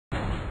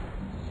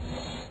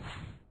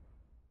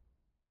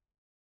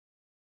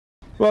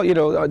Well,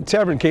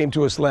 Tevrin came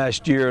to us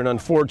last year, and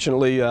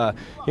unfortunately,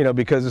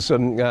 because of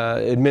some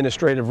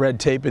administrative red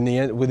tape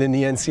within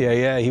the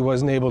NCAA, he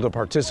wasn't able to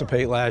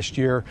participate last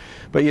year.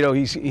 But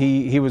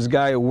he was a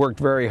guy who worked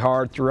very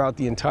hard throughout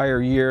the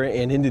entire year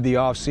and into the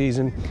off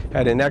season.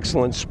 Had an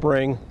excellent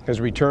spring.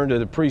 Has returned to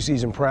the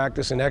preseason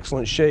practice in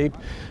excellent shape.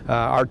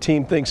 Our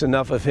team thinks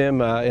enough of him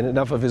and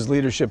enough of his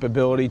leadership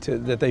ability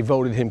that they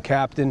voted him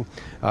captain.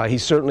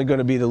 He's certainly going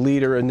to be the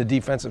leader in the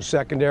defensive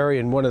secondary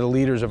and one of the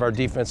leaders of our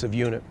defensive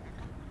unit.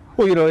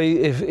 Well,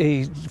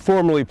 he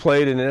formerly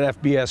played in an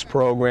FBS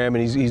program,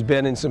 and he's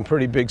been in some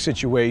pretty big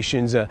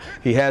situations.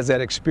 He has that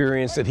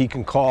experience that he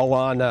can call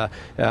on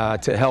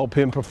to help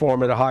him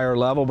perform at a higher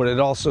level, but it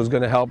also is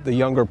going to help the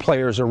younger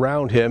players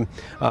around him,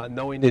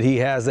 knowing that he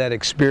has that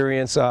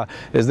experience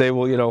as they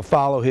will,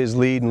 follow his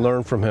lead and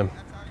learn from him.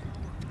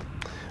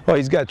 Well,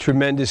 he's got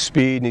tremendous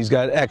speed, and he's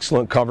got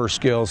excellent cover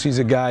skills. He's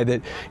a guy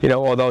that,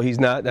 although he's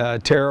not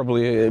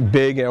terribly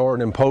big or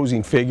an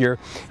imposing figure,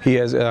 he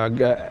has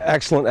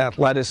excellent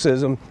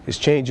athleticism. His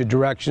change of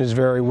direction is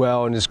very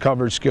well, and his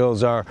coverage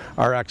skills are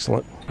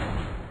excellent.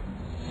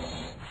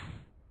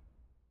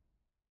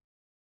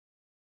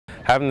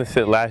 Having to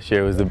sit last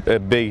year was a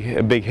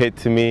big hit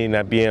to me,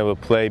 not being able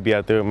to play, be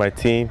out there with my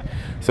team.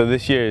 So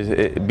this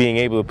year, being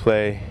able to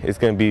play, it's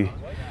going to be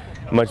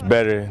much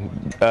better.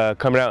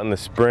 Coming out in the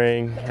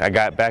spring, I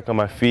got back on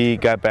my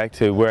feet, got back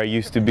to where I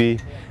used to be.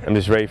 I'm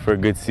just ready for a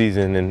good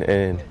season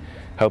and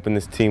helping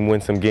this team win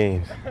some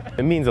games.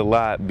 It means a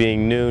lot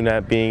being new,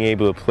 not being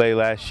able to play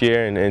last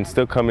year, and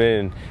still coming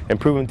in and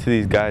proving to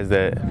these guys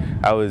that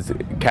I was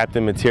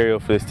captain material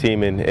for this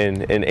team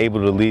and able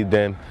to lead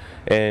them.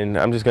 And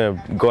I'm just going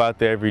to go out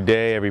there every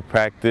day, every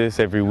practice,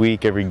 every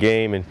week, every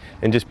game,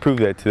 and just prove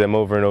that to them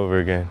over and over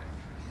again.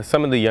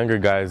 Some of the younger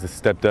guys that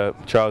stepped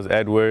up, Charles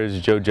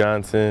Edwards, Joe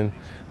Johnson,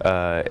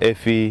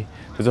 Iffy.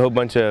 There's a whole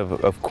bunch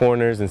of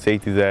corners and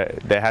safeties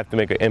that have to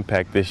make an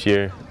impact this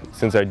year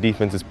since our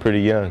defense is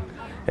pretty young.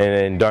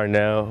 And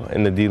Darnell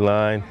in the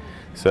D-line,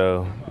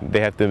 so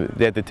they have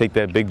to take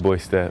that big boy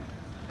step.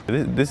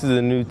 This is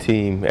a new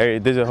team.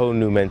 There's a whole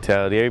new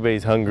mentality.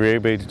 Everybody's hungry.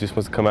 Everybody just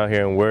wants to come out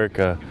here and work.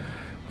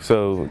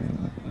 So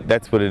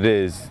that's what it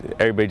is.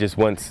 Everybody just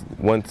wants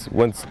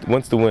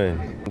to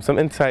win. Some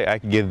insight I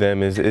can give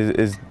them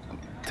is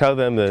tell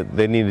them that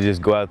they need to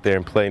just go out there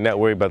and play, not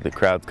worry about the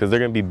crowds, because they're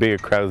going to be bigger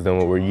crowds than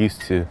what we're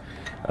used to.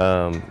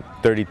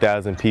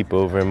 30,000 people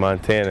over in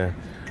Montana.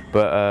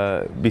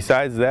 But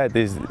besides that,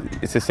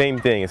 it's the same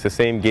thing. It's the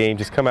same game.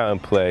 Just come out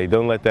and play.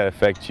 Don't let that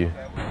affect you.